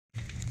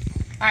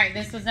All right,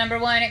 this was number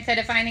 1. It said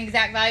to find the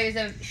exact values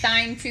of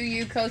sine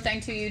 2u, cosine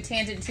 2u,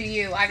 tangent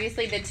 2u.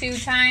 Obviously, the 2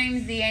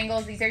 times the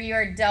angles, these are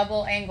your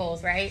double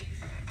angles, right?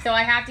 So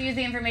I have to use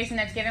the information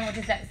that's given, which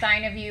is that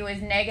sine of u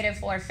is negative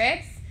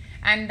 4/5,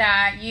 and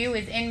that u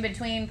is in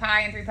between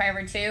pi and 3 pi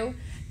over 2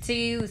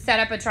 to set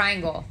up a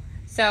triangle.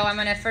 So I'm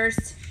going to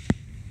first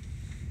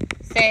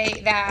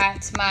say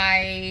that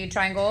my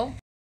triangle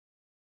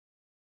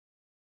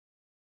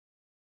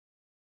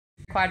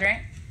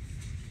quadrant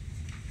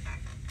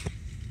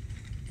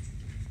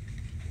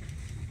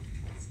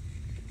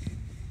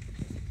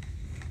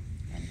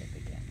and it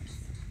begins.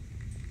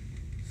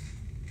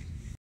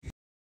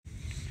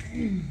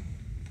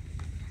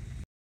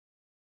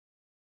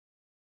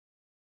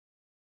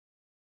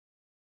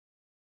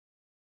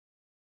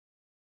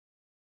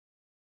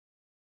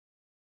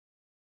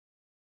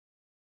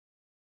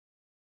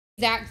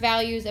 Exact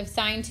values of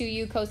sine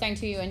 2u, cosine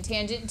 2u, and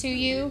tangent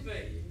 2u.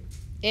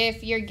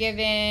 If you're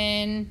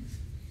given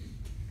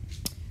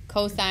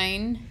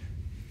cosine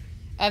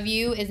of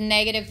u is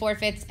negative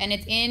 4/5, and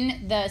it's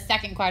in the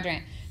second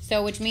quadrant.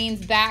 So which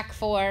means back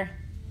 4,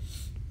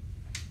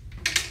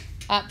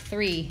 up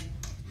 3.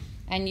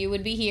 And u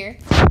would be here.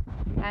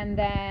 And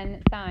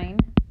then sine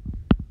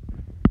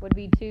would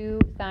be 2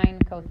 sine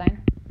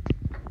cosine.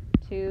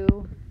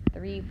 2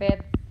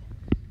 3/5,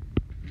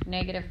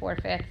 negative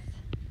 4/5.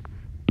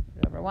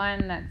 Over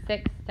 1, that's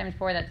 6 times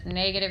 4, that's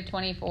negative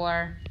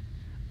 24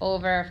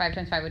 over 5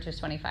 times 5, which is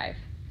 25.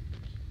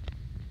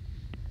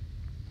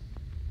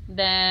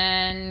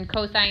 Then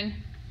cosine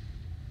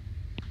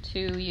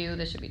 2u,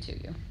 this should be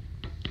 2u.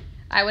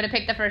 I would have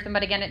picked the first one,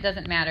 but again, it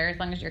doesn't matter as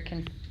long as you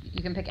can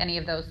pick any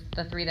of those,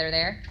 the 3 that are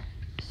there.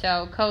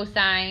 So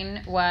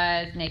cosine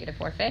was negative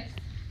 4/5.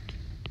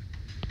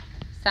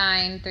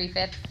 Sine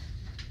 3/5.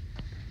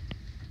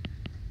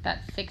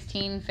 That's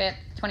 16/5,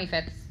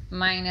 25ths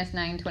minus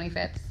 9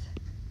 25ths.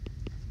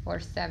 Or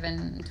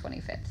 7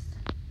 25ths.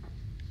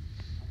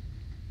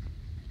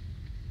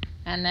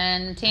 And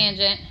then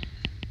tangent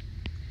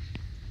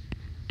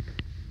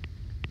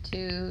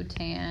 2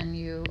 tan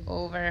u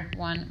over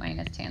 1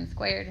 minus tan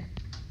squared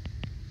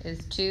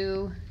is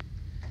 2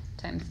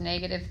 times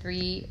negative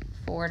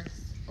 3/4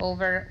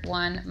 over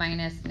 1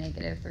 minus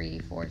negative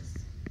 3/4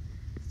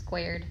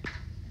 squared.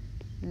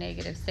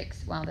 Negative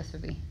 6, well, this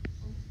would be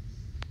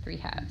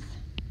 3/2.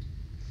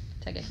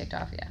 Did I get kicked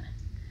off yet?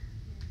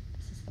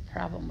 This is the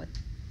problem with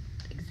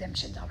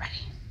exemptions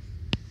already.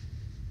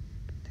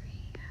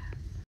 3/2.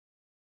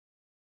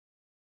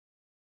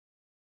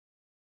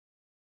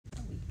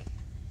 A week.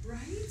 Right?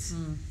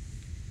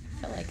 I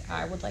feel like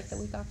I would like the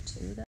week off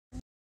too, though.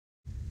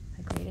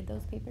 I graded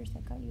those papers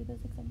that got you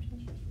those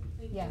exemptions.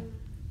 Yeah.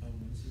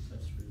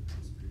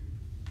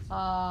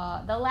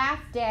 The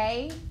last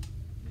day.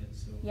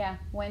 Yeah,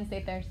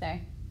 Wednesday,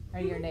 Thursday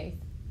are your days.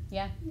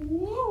 Yeah.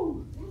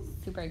 Whoa.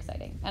 Super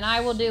exciting. And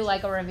I will do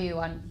like a review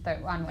on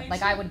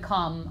like I would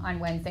come on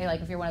Wednesday. Like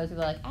if you're one of those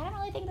people like, I don't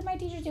really think that my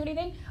teachers do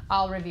anything,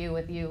 I'll review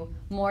with you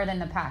more than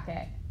the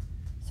packet.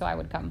 So I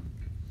would come.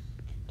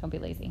 Don't be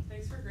lazy.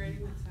 Thanks for grading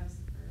the test.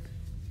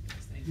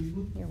 Thank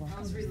you. You're welcome.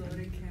 I was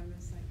reloading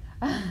Canvas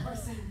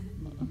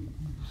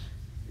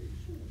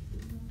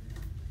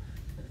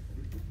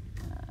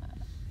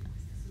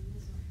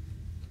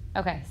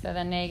Okay, so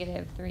the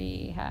negative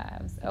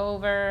 3/2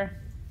 over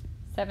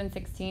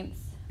 7/16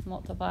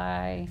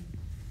 multiply.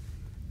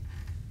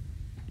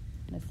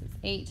 This is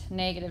 8,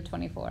 negative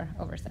 24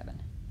 over 7.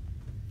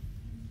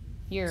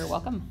 You're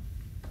welcome.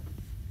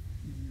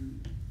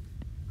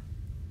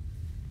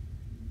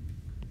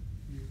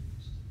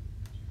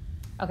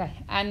 Okay,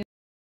 and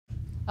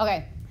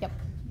okay, yep.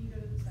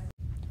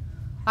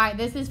 All right,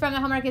 this is from the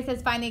homework. It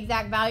says find the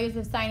exact values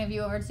of sine of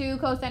u over 2,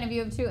 cosine of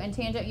u over 2, and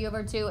tangent u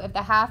over 2 if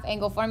the half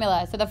angle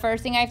formula. So the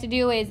first thing I have to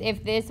do is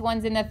if this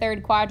one's in the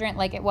third quadrant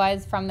like it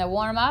was from the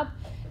warm-up,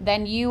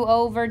 then u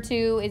over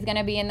 2 is going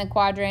to be in the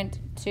quadrant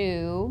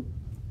 2,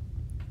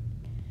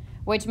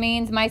 which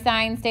means my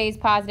sine stays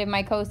positive,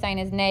 my cosine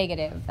is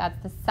negative. That's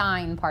the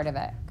sine part of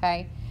it,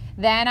 okay?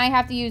 Then I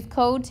have to use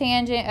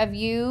cotangent of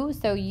u,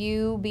 so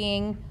u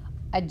being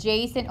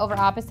adjacent over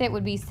opposite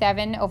would be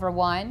 7 over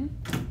 1.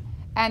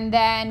 And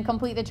then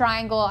complete the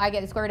triangle, I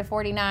get the square root of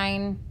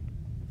 49.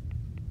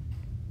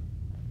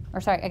 Or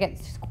sorry, I get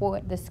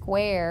the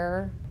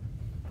square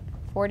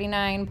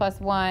 49 plus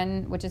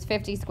 1, which is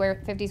 50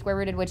 square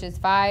rooted, which is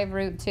 5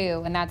 root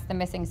 2, and that's the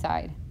missing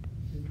side.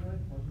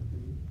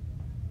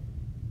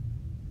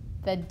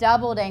 The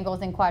doubled angle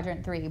is in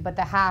quadrant 3, but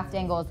the halved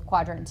angle is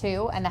quadrant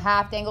 2, and the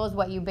halved angle is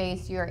what you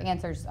base your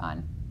answers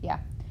on. Yeah.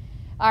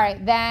 All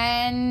right,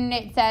 then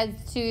it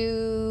says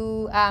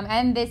to,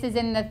 and this is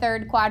in the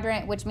third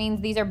quadrant, which means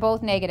these are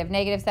both negative,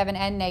 negative 7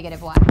 and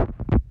negative 1.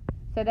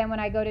 So then when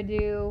I go to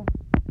do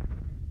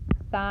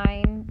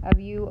sine of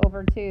u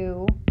over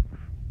 2,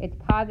 it's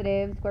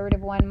positive square root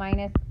of 1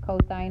 minus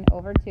cosine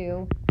over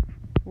 2,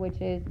 which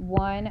is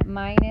 1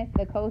 minus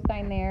the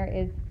cosine there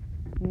is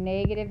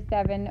negative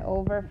 7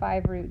 over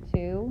 5 root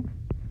 2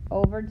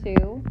 over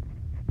 2.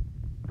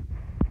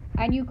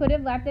 And you could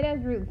have left it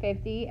as root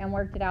 50 and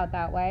worked it out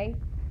that way.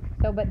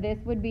 So, but this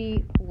would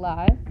be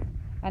plus,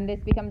 and this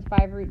becomes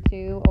 5 root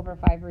 2 over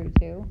 5 root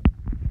 2.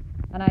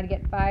 And I'd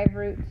get 5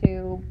 root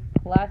 2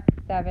 plus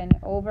 7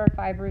 over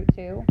 5 root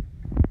 2,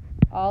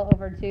 all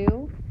over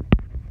 2.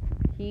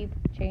 Keep,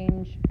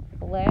 change,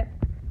 flip.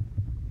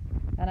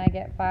 And I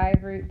get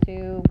 5 root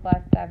 2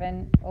 plus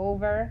 7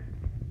 over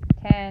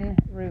 10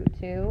 root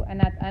 2, and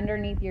that's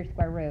underneath your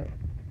square root.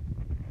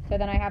 So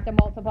then I have to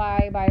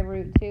multiply by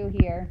root 2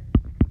 here.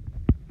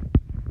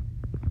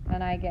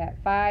 And I get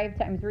 5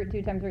 times root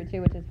 2 times root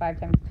 2, which is 5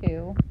 times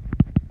 2,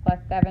 plus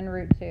 7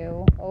 root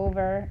 2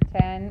 over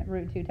 10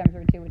 root 2 times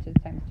root 2, which is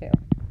times 2.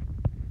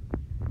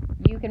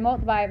 You can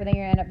multiply it, but then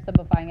you end up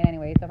simplifying it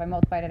anyway. So if I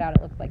multiplied it out,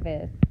 it looks like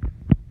this.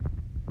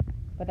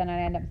 But then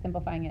I end up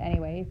simplifying it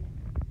anyways,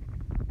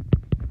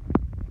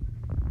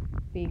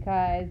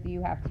 because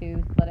you have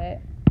to split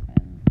it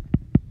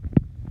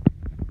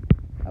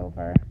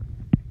over.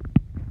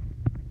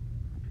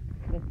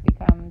 This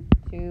becomes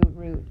 2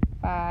 root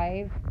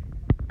 5.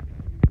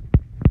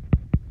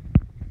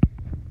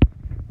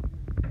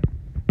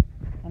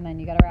 And then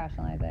you got to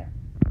rationalize it.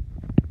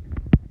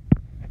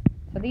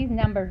 So these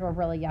numbers were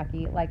really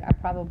yucky. Like, I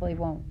probably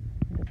won't.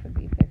 This would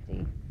be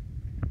 50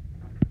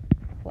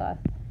 plus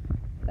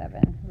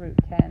 7 root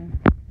 10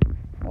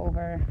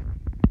 over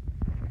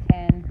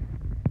 10.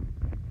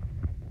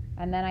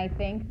 And then I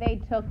think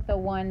they took the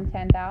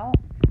 1/10 out.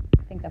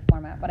 I think the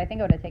format, but I think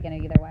I would have taken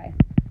it either way.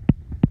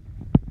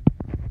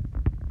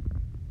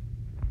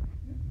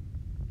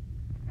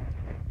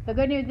 The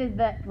good news is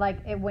that, like,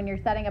 when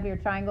you're setting up your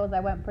triangles,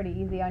 I went pretty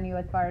easy on you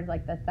as far as,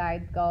 like, the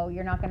sides go.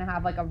 You're not going to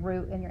have, like, a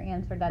root in your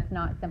answer that's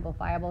not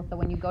simplifiable. So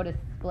when you go to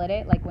split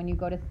it, like, when you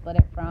go to split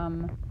it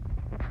from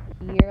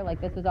here, like,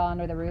 this was all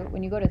under the root.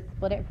 When you go to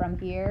split it from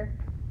here,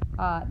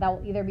 that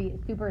will either be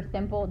super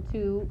simple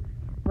to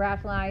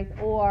rationalize,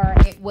 or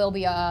it will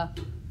be like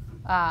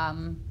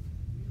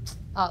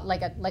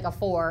a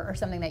 4 or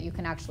something that you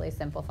can actually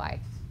simplify.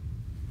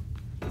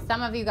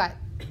 Some of you got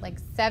like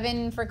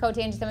 7 for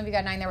cotangent, some of you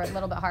got 9. They were a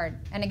little bit hard.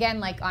 And again,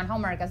 like on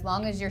homework, as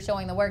long as you're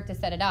showing the work to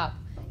set it up,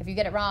 if you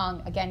get it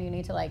wrong, again, you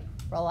need to like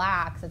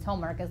relax. It's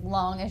homework. As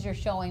long as you're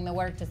showing the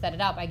work to set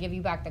it up, I give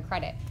you back the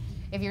credit.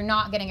 If you're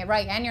not getting it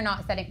right and you're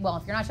not setting, well,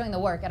 if you're not showing the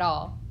work at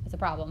all, it's a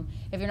problem.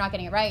 If you're not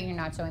getting it right and you're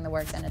not showing the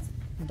work, then it's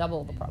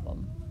double the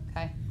problem,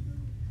 okay?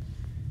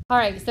 All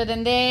right, so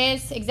then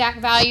this exact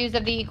values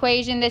of the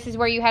equation, this is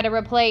where you had to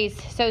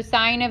replace. So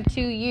sine of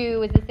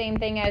 2u is the same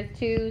thing as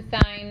 2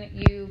 sine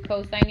u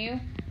cosine u.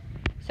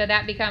 So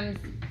that becomes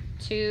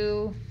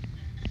 2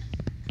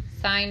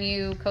 sine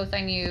u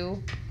cosine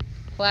u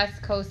plus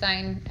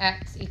cosine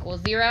x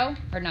equals 0.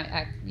 Or not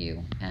x,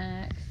 u,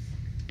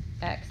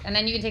 x. And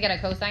then you can take out a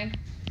cosine.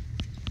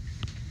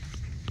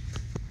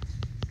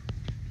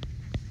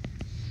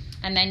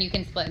 And then you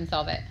can split and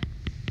solve it.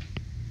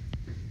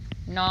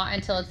 Not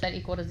until it's set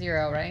equal to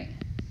 0, right?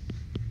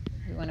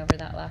 We went over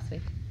that last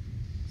week.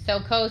 So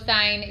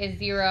cosine is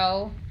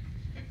 0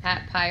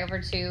 at pi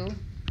over 2.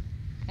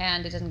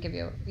 And it doesn't give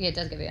you, yeah, it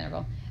does give you an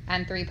interval.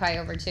 And 3 pi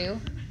over 2.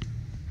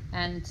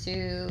 And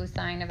 2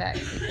 sine of x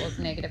equals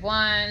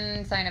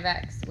 -1. Sine of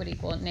x would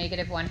equal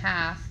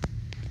 -1/2,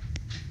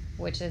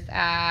 which is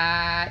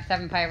at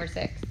 7 pi over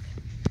 6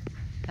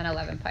 and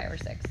 11 pi over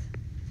 6.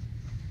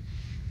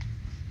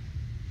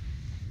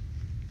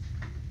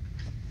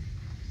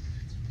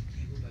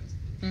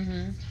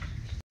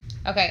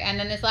 Okay, and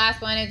then this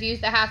last one is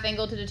use the half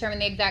angle to determine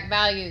the exact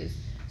values.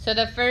 So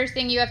the first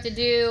thing you have to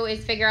do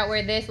is figure out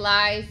where this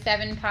lies.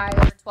 7 pi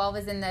over 12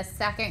 is in the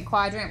second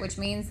quadrant, which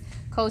means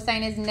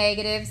cosine is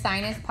negative,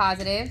 sine is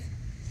positive.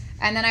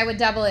 And then I would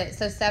double it.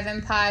 So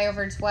 7 pi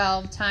over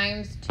 12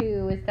 times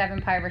 2 is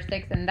 7 pi over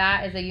 6, and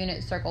that is a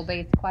unit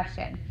circle-based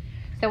question.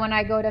 So when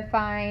I go to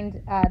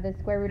find the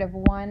square root of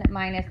 1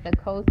 minus the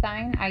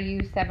cosine, I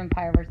use 7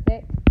 pi over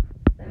 6.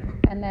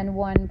 And then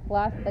 1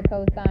 plus the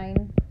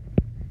cosine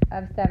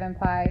of 7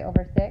 pi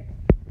over 6.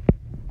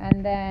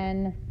 And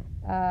then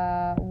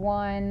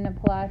 1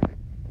 plus.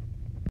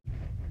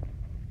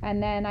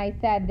 And then I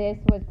said this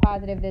was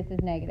positive, this is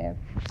negative.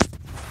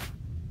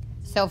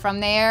 So from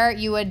there,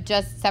 you would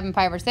just 7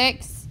 pi over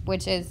 6,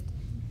 which is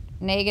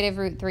negative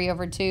root 3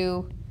 over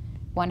 2,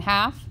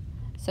 1/2.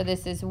 So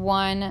this is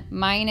 1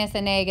 minus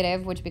a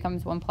negative, which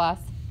becomes 1 plus.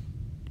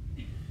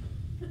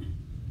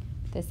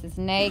 This is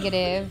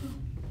negative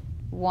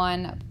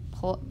 1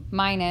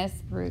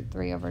 minus root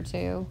 3 over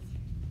 2.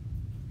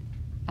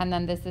 And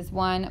then this is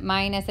 1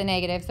 minus a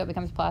negative, so it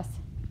becomes plus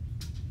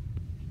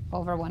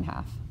over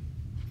 1/2.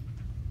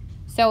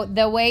 So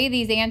the way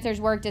these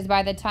answers worked is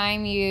by the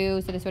time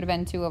you, so this would have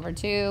been 2 over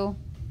 2.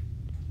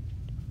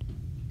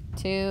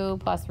 2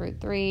 plus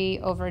root 3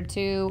 over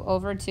 2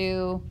 over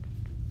 2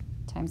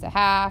 times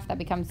 1/2. That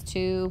becomes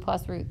 2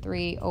 plus root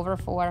 3 over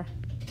 4.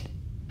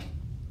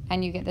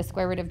 And you get the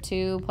square root of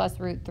 2 plus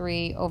root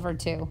 3 over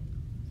 2.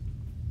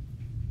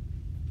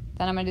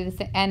 Then I'm going to do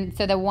this. And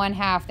so the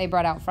 1/2 they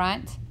brought out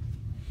front.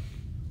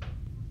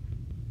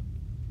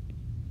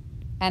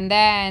 And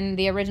then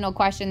the original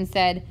question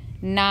said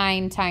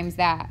 9 times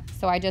that.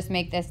 So I just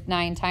make this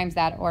 9 times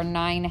that, or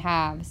 9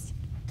 halves.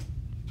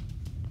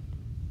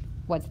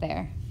 what's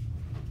there.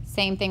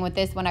 Same thing with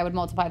this one. I would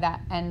multiply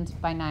that end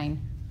by 9.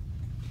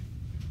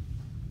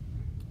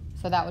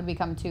 So that would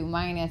become 2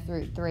 minus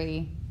root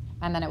 3.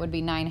 And then it would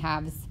be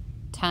 9/2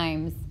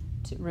 times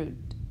root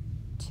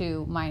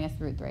 2 minus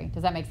root 3.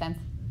 Does that make sense?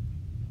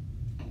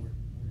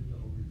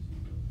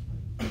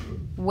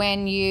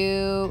 When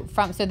you,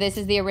 so this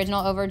is the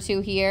original over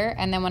 2 here.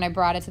 And then when I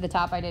brought it to the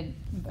top, I did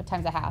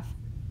times 1/2.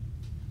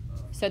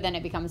 So then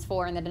it becomes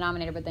 4 in the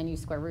denominator, but then you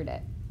square root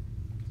it.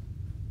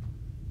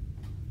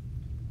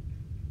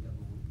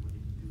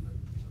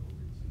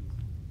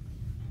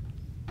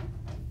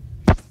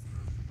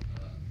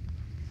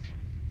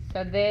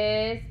 So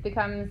this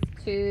becomes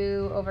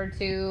 2 over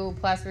 2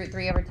 plus root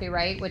 3 over 2,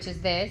 right? Which is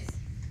this.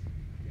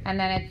 And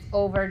then it's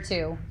over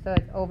 2. So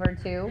it's over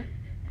 2.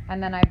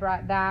 And then I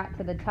brought that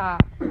to the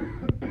top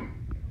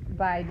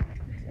by,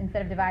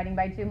 instead of dividing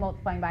by 2,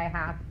 multiplying by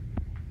 1/2.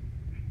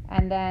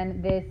 And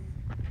then this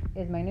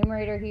is my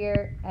numerator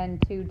here.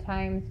 And 2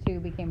 times 2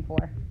 became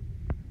 4.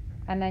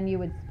 And then you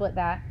would split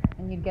that.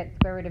 And you'd get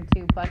square root of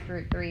 2 plus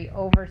root 3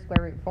 over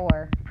square root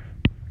 4,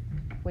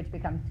 which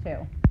becomes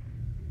 2.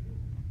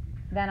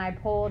 Then I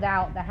pulled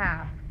out the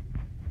 1/2.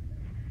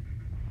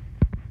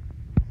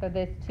 So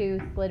this 2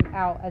 slid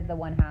out as the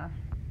 1/2.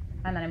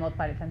 And then I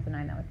multiplied it times the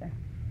 9 that was there.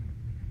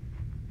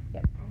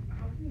 Yep.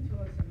 How can you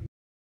tell us that?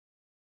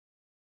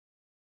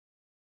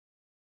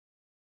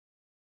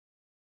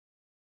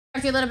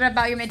 Talk to you a little bit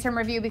about your midterm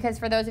review, because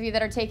for those of you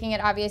that are taking it,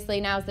 obviously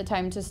now's the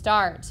time to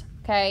start.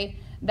 Okay?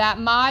 That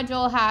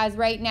module has,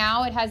 right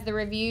now, it has the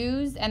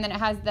reviews and then it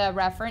has the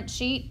reference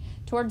sheet.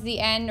 Towards the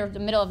end or the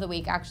middle of the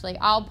week, actually,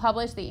 I'll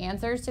publish the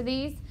answers to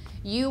these.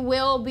 You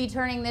will be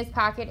turning this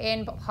packet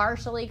in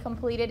partially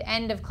completed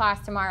end of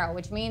class tomorrow,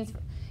 which means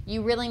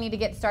you really need to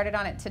get started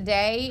on it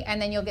today, and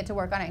then you'll get to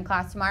work on it in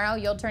class tomorrow.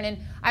 You'll turn in,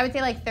 I would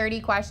say like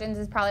 30 questions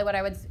is probably what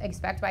I would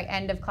expect by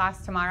end of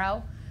class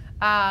tomorrow.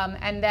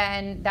 And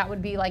then that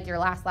would be like your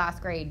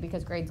last grade,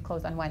 because grades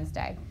close on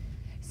Wednesday.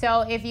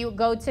 So if you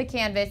go to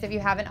Canvas, if you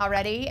haven't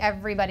already,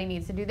 everybody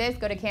needs to do this.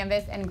 Go to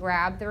Canvas and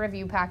grab the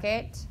review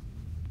packet.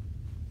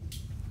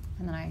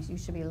 And then you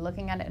should be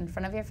looking at it in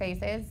front of your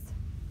faces.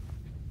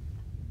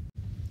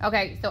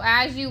 Okay, so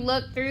as you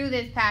look through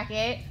this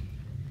packet,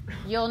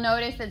 you'll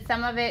notice that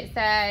some of it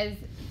says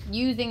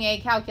using a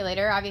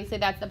calculator. Obviously,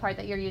 that's the part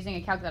that you're using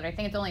a calculator. I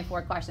think it's only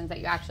 4 questions that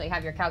you actually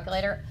have your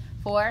calculator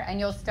for, and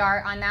you'll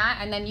start on that,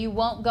 and then you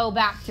won't go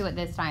back to it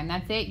this time.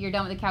 That's it. You're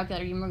done with the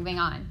calculator. You're moving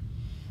on.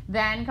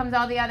 Then comes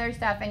all the other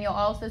stuff, and you'll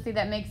also see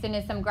that mixed in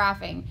is some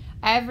graphing.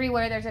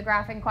 Everywhere there's a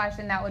graphing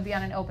question, that would be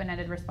on an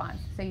open-ended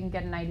response, so you can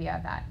get an idea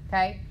of that,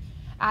 okay?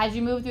 As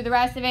you move through the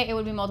rest of it, it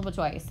would be multiple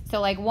choice.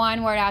 So like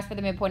 1 where it asks for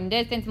the midpoint and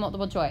distance,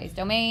 multiple choice.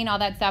 Domain, all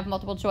that stuff,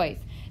 multiple choice.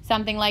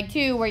 Something like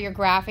 2 where you're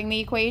graphing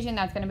the equation,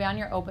 that's going to be on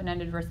your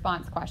open-ended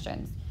response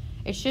questions.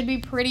 It should be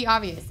pretty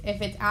obvious.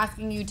 If it's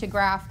asking you to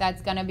graph,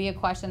 that's going to be a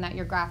question that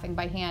you're graphing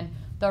by hand.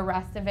 The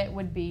rest of it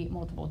would be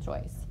multiple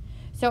choice.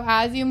 So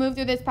as you move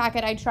through this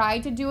packet, I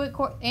tried to do it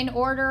in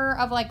order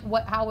of like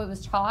how it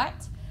was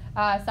taught.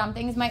 Some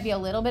things might be a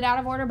little bit out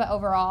of order, but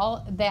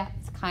overall,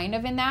 that's kind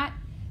of in that.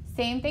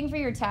 Same thing for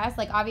your test.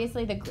 Like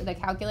obviously the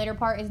calculator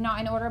part is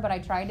not in order, but I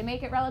tried to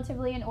make it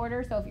relatively in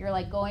order. So if you're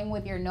like going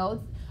with your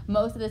notes,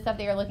 most of the stuff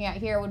that you're looking at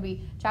here would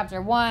be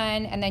chapter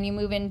 1, and then you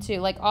move into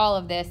like all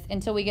of this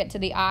until we get to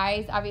the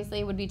I's. Obviously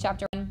it would be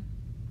chapter 1.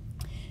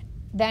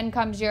 Then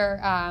comes your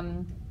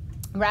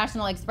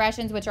rational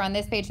expressions, which are on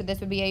this page. So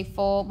this would be a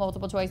full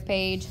multiple choice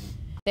page.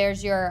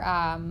 There's your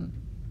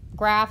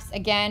graphs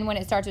again when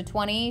it starts with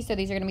 20. So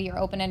these are going to be your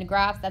open-ended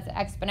graphs. That's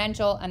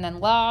exponential, and then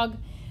log.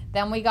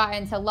 Then we got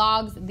into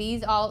logs.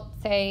 These all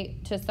say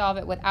to solve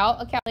it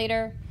without a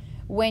calculator.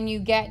 When you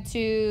get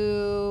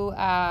to,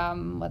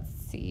 let's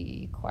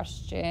see,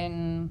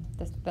 question,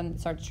 this then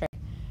starts trick.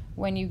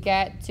 When you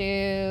get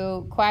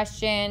to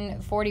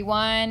question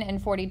 41 and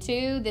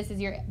 42, this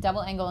is your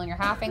double angle and your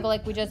half angle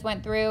like we just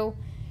went through.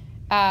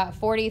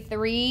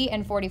 43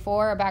 and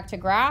 44 are back to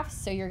graphs,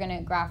 so you're going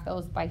to graph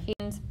those by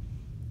hand.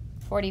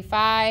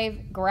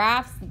 45,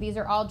 graphs. These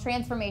are all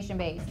transformation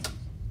based.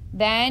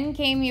 Then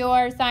came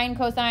your sine,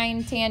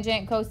 cosine,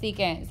 tangent,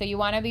 cosecant. So you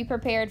want to be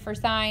prepared for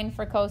sine,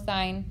 for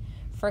cosine,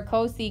 for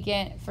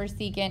cosecant, for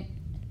secant,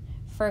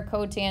 for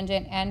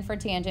cotangent, and for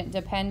tangent,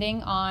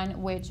 depending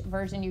on which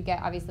version you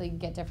get. Obviously, you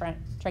get different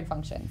trig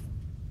functions.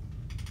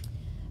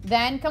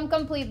 Then come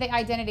complete the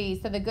identity.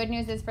 So the good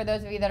news is for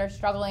those of you that are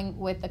struggling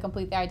with the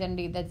complete the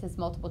identity, this is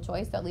multiple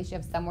choice. So at least you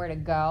have somewhere to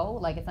go.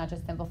 Like it's not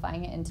just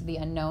simplifying it into the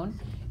unknown.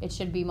 It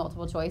should be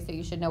multiple choice, so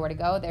you should know where to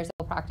go. There's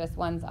practice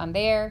ones on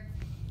there.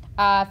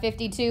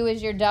 52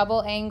 is your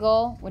double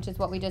angle, which is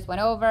what we just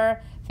went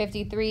over.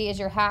 53 is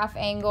your half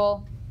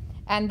angle.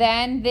 And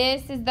then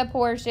this is the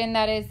portion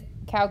that is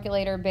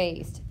calculator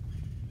based.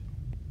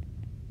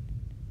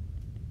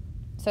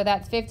 So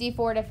that's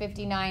 54 to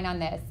 59 on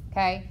this,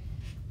 okay?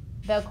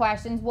 The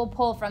questions will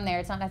pull from there.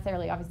 It's not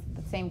necessarily obviously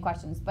the same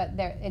questions, but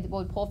it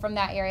will pull from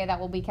that area that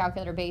will be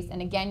calculator based.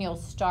 And again, you'll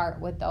start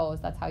with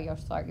those. That's how you'll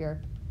start your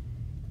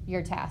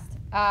test.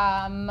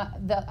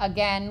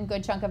 Again,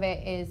 good chunk of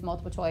it is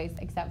multiple choice,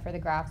 except for the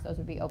graphs. Those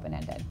would be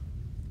open-ended.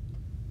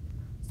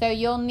 So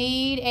you'll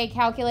need a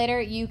calculator.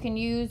 You can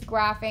use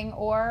graphing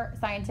or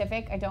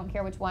scientific. I don't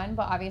care which one,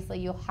 but obviously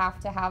you'll have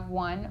to have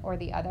one or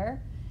the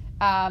other.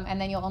 And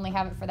then you'll only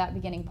have it for that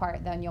beginning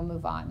part. Then you'll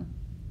move on.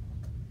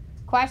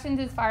 Questions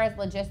as far as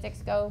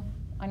logistics go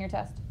on your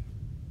test?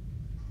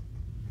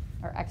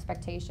 Or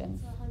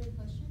expectations? So 100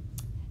 questions?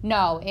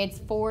 No, it's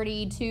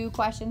 42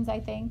 questions, I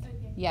think.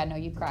 Okay. Yeah, no,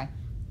 you'd cry.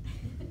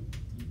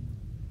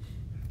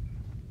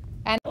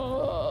 And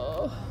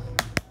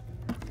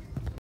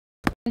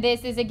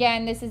this is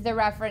the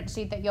reference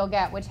sheet that you'll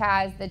get, which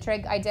has the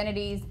trig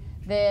identities,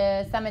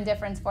 the sum and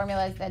difference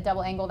formulas, the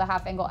double angle, the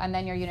half angle, and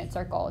then your unit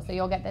circle. So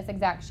you'll get this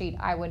exact sheet.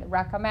 I would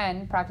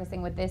recommend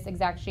practicing with this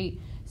exact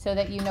sheet so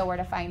that you know where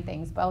to find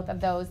things. Both of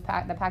those,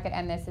 the packet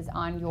and this, is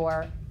on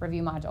your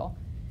review module.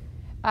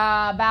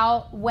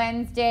 About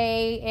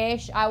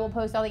Wednesday-ish, I will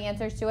post all the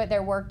answers to it.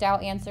 They're worked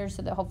out answers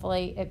so that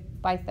hopefully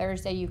by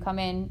Thursday you come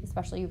in,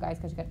 especially you guys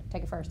because you got to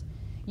take it first.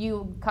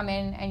 You come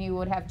in and you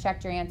would have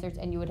checked your answers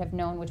and you would have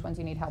known which ones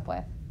you need help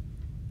with.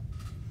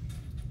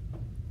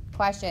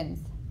 Questions?